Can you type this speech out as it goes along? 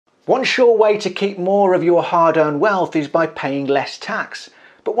One sure way to keep more of your hard-earned wealth is by paying less tax.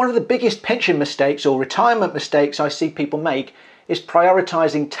 But one of the biggest pension mistakes or retirement mistakes I see people make is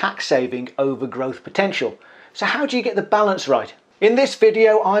prioritising tax saving over growth potential. So how do you get the balance right? In this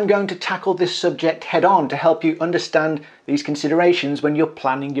video, I'm going to tackle this subject head on to help you understand these considerations when you're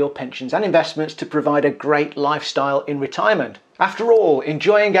planning your pensions and investments to provide a great lifestyle in retirement. After all,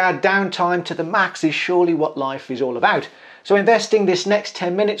 enjoying our downtime to the max is surely what life is all about. So investing this next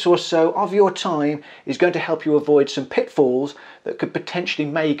 10 minutes or so of your time is going to help you avoid some pitfalls that could potentially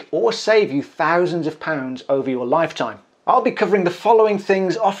make or save you thousands of pounds over your lifetime. I'll be covering the following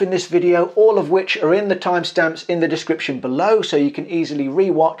things off in this video, all of which are in the timestamps in the description below, so you can easily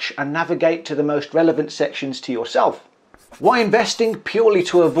rewatch and navigate to the most relevant sections to yourself. Why investing purely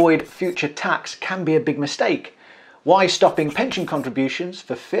to avoid future tax can be a big mistake. Why stopping pension contributions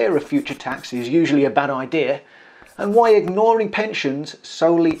for fear of future tax is usually a bad idea. And why ignoring pensions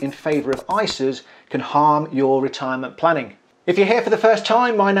solely in favour of ISAs can harm your retirement planning. If you're here for the first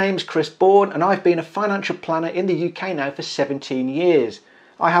time, my name's Chris Bourne and I've been a financial planner in the UK now for 17 years.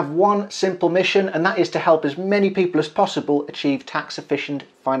 I have one simple mission, and that is to help as many people as possible achieve tax-efficient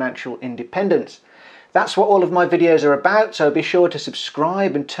financial independence. That's what all of my videos are about, so be sure to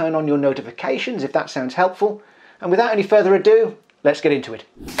subscribe and turn on your notifications if that sounds helpful. And without any further ado, let's get into it.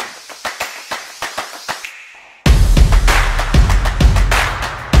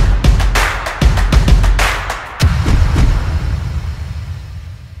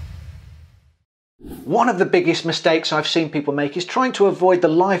 One of the biggest mistakes I've seen people make is trying to avoid the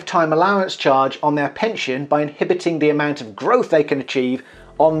lifetime allowance charge on their pension by inhibiting the amount of growth they can achieve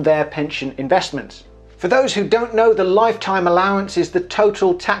on their pension investments. For those who don't know, the lifetime allowance is the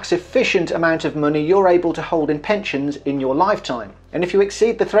total tax-efficient amount of money you're able to hold in pensions in your lifetime. And if you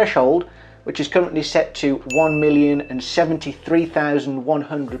exceed the threshold, which is currently set to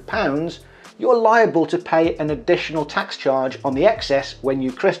 £1,073,100, you're liable to pay an additional tax charge on the excess when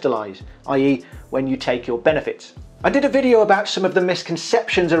you crystallise, i.e. when you take your benefits. I did a video about some of the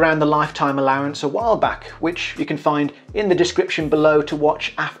misconceptions around the lifetime allowance a while back, which you can find in the description below to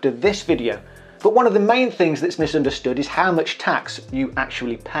watch after this video. But one of the main things that's misunderstood is how much tax you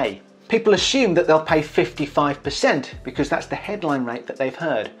actually pay. People assume that they'll pay 55% because that's the headline rate that they've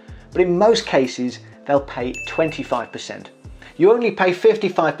heard. But in most cases, they'll pay 25%. You only pay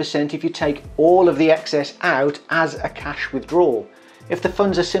 55% if you take all of the excess out as a cash withdrawal. If the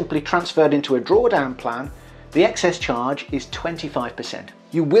funds are simply transferred into a drawdown plan, the excess charge is 25%.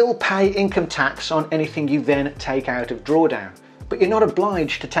 You will pay income tax on anything you then take out of drawdown, but you're not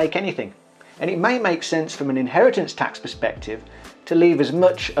obliged to take anything. And it may make sense from an inheritance tax perspective to leave as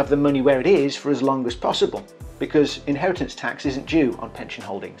much of the money where it is for as long as possible, because inheritance tax isn't due on pension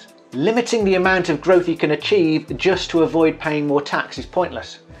holdings. Limiting the amount of growth you can achieve just to avoid paying more tax is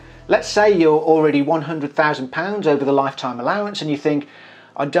pointless. Let's say you're already £100,000 over the lifetime allowance and you think,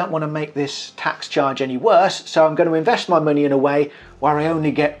 I don't want to make this tax charge any worse, so I'm going to invest my money in a way where I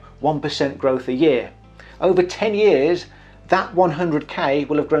only get 1% growth a year. Over 10 years, that 100k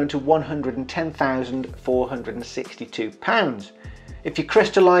will have grown to £110,462. If you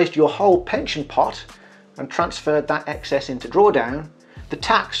crystallised your whole pension pot and transferred that excess into drawdown, the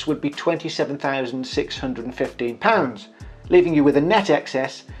tax would be £27,615, leaving you with a net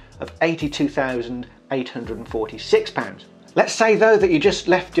excess of £82,846. Let's say though that you just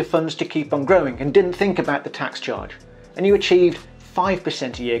left your funds to keep on growing and didn't think about the tax charge, and you achieved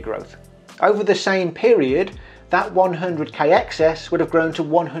 5% a year growth. Over the same period, that 100k excess would have grown to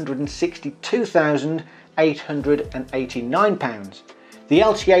 £162,889. The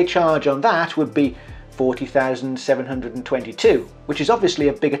LTA charge on that would be £40,722, which is obviously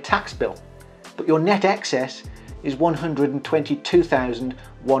a bigger tax bill, but your net excess is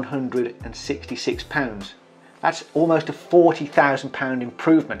 £122,166. That's almost a £40,000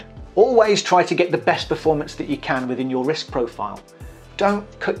 improvement. Always try to get the best performance that you can within your risk profile. Don't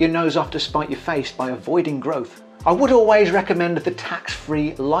cut your nose off to spite your face by avoiding growth. I would always recommend the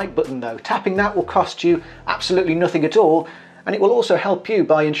tax-free like button though. Tapping that will cost you absolutely nothing at all, and it will also help you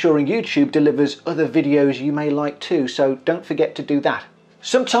by ensuring YouTube delivers other videos you may like too, so don't forget to do that.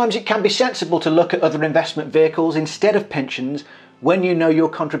 Sometimes it can be sensible to look at other investment vehicles instead of pensions when you know your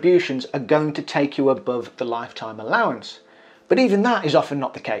contributions are going to take you above the lifetime allowance. But even that is often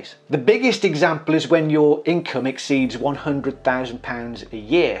not the case. The biggest example is when your income exceeds £100,000 a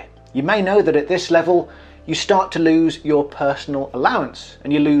year. You may know that at this level, you start to lose your personal allowance,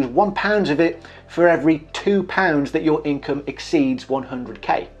 and you lose £1 of it for every £2 that your income exceeds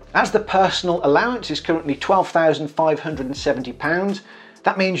 100k. As the personal allowance is currently £12,570,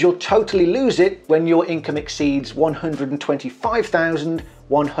 That means you'll totally lose it when your income exceeds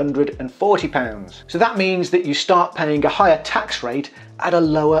 £125,140. So that means that you start paying a higher tax rate at a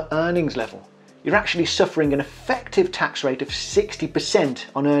lower earnings level. You're actually suffering an effective tax rate of 60%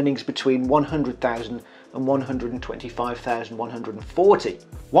 on earnings between £100,000 and £125,140.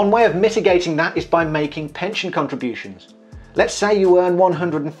 One way of mitigating that is by making pension contributions. Let's say you earn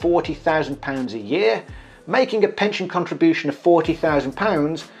 £140,000 a year. Making a pension contribution of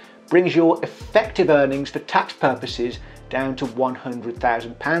 £40,000 brings your effective earnings for tax purposes down to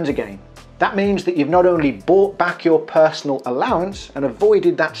 £100,000 again. That means that you've not only bought back your personal allowance and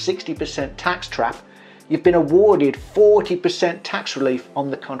avoided that 60% tax trap, you've been awarded 40% tax relief on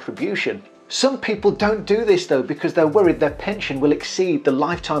the contribution. Some people don't do this though because they're worried their pension will exceed the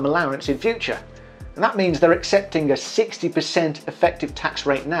lifetime allowance in future. And that means they're accepting a 60% effective tax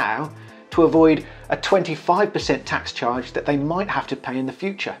rate now to avoid a 25% tax charge that they might have to pay in the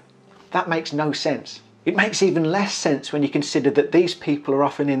future. That makes no sense. It makes even less sense when you consider that these people are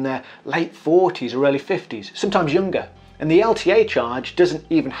often in their late 40s or early 50s, sometimes younger, and the LTA charge doesn't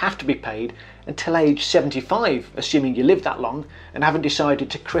even have to be paid until age 75, assuming you live that long and haven't decided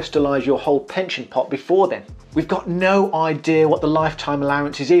to crystallise your whole pension pot before then. We've got no idea what the lifetime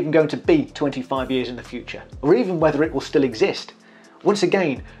allowance is even going to be 25 years in the future, or even whether it will still exist. Once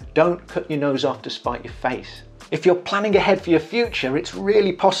again, don't cut your nose off to spite your face. If you're planning ahead for your future, it's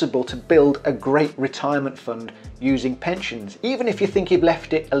really possible to build a great retirement fund using pensions, even if you think you've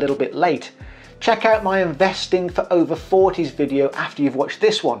left it a little bit late. Check out my Investing for Over 40s video after you've watched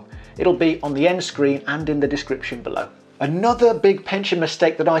this one. It'll be on the end screen and in the description below. Another big pension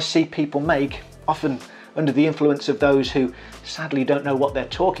mistake that I see people make, often under the influence of those who sadly don't know what they're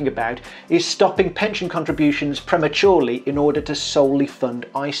talking about, is stopping pension contributions prematurely in order to solely fund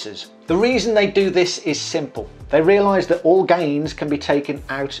ISAs. The reason they do this is simple. They realise that all gains can be taken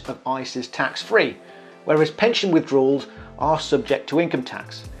out of ISAs tax-free, whereas pension withdrawals are subject to income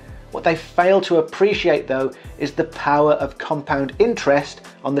tax. What they fail to appreciate though is the power of compound interest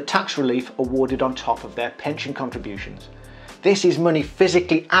on the tax relief awarded on top of their pension contributions. This is money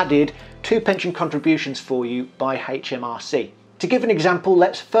physically added to pension contributions for you by HMRC. To give an example,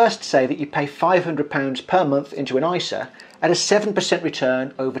 let's first say that you pay £500 per month into an ISA at a 7%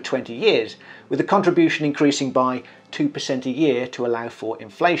 return over 20 years, with the contribution increasing by 2% a year to allow for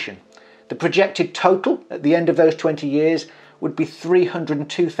inflation. The projected total at the end of those 20 years would be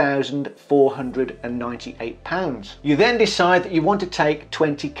 £302,498. You then decide that you want to take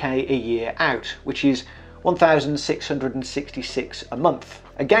 20k a year out, which is £1,666 a month,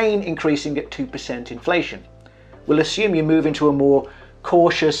 again increasing at 2% inflation. We'll assume you move into a more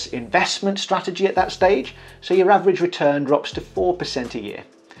cautious investment strategy at that stage, so your average return drops to 4% a year.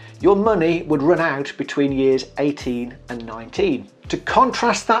 Your money would run out between years 18 and 19. To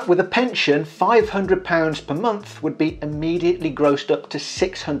contrast that with a pension, £500 per month would be immediately grossed up to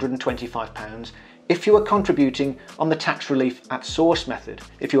 £625 if you were contributing on the tax relief at source method,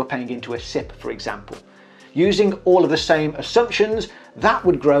 if you were paying into a sipp, for example. Using all of the same assumptions, that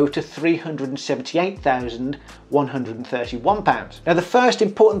would grow to £378,131. Now, the first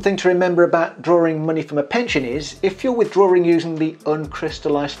important thing to remember about drawing money from a pension is, if you're withdrawing using the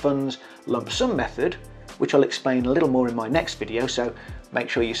uncrystallised funds lump sum method, which I'll explain a little more in my next video, so make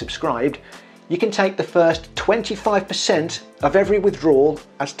sure you're subscribed, you can take the first 25% of every withdrawal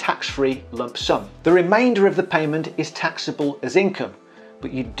as tax-free lump sum. The remainder of the payment is taxable as income,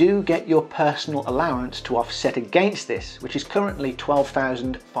 but you do get your personal allowance to offset against this, which is currently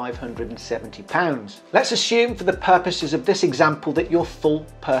 £12,570. Let's assume for the purposes of this example that your full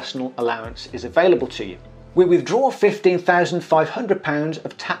personal allowance is available to you. We withdraw £15,500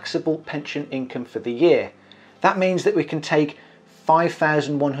 of taxable pension income for the year. That means that we can take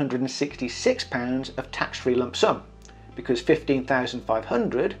 £5,166 of tax-free lump sum, because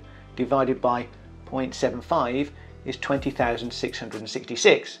 15,500 divided by 0.75 is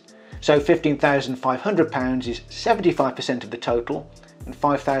 20,666. So £15,500 is 75% of the total, and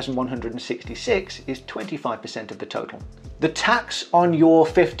 5,166 is 25% of the total. The tax on your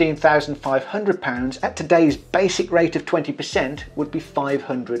 £15,500 at today's basic rate of 20% would be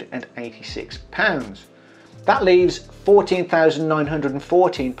 £586. That leaves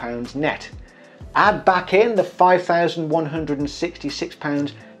 £14,914 net. Add back in the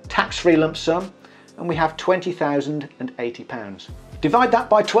 £5,166 tax-free lump sum, and we have £20,080. Divide that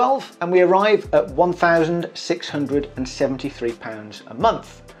by 12 and we arrive at £1,673 a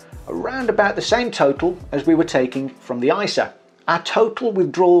month, around about the same total as we were taking from the ISA. Our total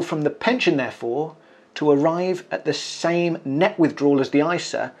withdrawal from the pension, therefore, to arrive at the same net withdrawal as the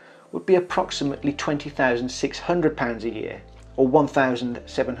ISA would be approximately £20,600 a year, or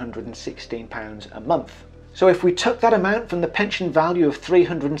 £1,716 a month. So if we took that amount from the pension value of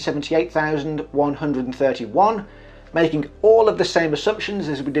 £378,131, making all of the same assumptions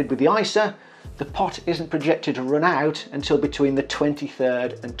as we did with the ISA, the pot isn't projected to run out until between the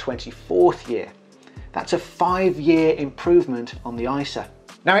 23rd and 24th year. That's a 5-year improvement on the ISA.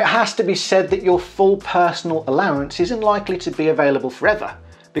 Now it has to be said that your full personal allowance isn't likely to be available forever,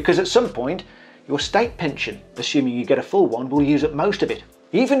 because at some point your state pension, assuming you get a full one, will use up most of it.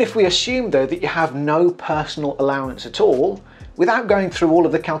 Even if we assume though that you have no personal allowance at all, without going through all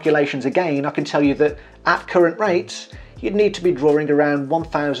of the calculations again, I can tell you that at current rates, you'd need to be drawing around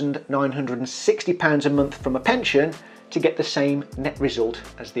 £1,960 a month from a pension to get the same net result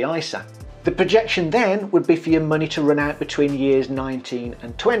as the ISA. The projection then would be for your money to run out between years 19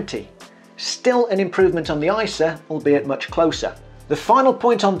 and 20. Still an improvement on the ISA, albeit much closer. The final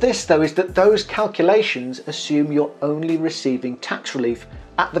point on this though is that those calculations assume you're only receiving tax relief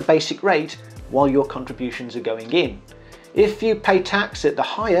at the basic rate while your contributions are going in. If you pay tax at the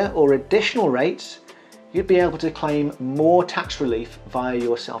higher or additional rates, you'd be able to claim more tax relief via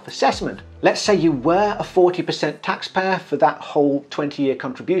your self-assessment. Let's say you were a 40% taxpayer for that whole 20-year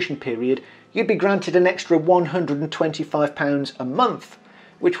contribution period, you'd be granted an extra £125 a month,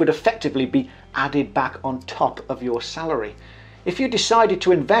 which would effectively be added back on top of your salary. If you decided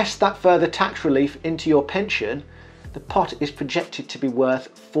to invest that further tax relief into your pension, the pot is projected to be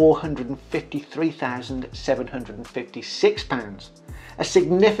worth £453,756, a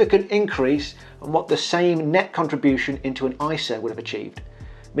significant increase on what the same net contribution into an ISA would have achieved,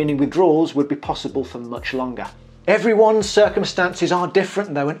 meaning withdrawals would be possible for much longer. Everyone's circumstances are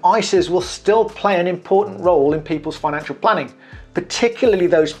different though, and ISAs will still play an important role in people's financial planning, particularly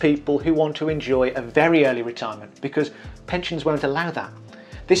those people who want to enjoy a very early retirement, because pensions won't allow that.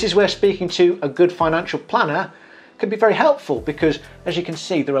 This is where speaking to a good financial planner can be very helpful, because as you can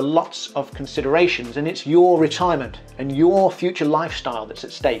see, there are lots of considerations and it's your retirement and your future lifestyle that's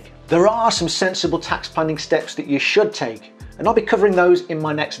at stake. There are some sensible tax planning steps that you should take, and I'll be covering those in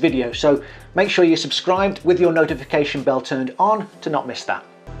my next video, so make sure you're subscribed with your notification bell turned on to not miss that.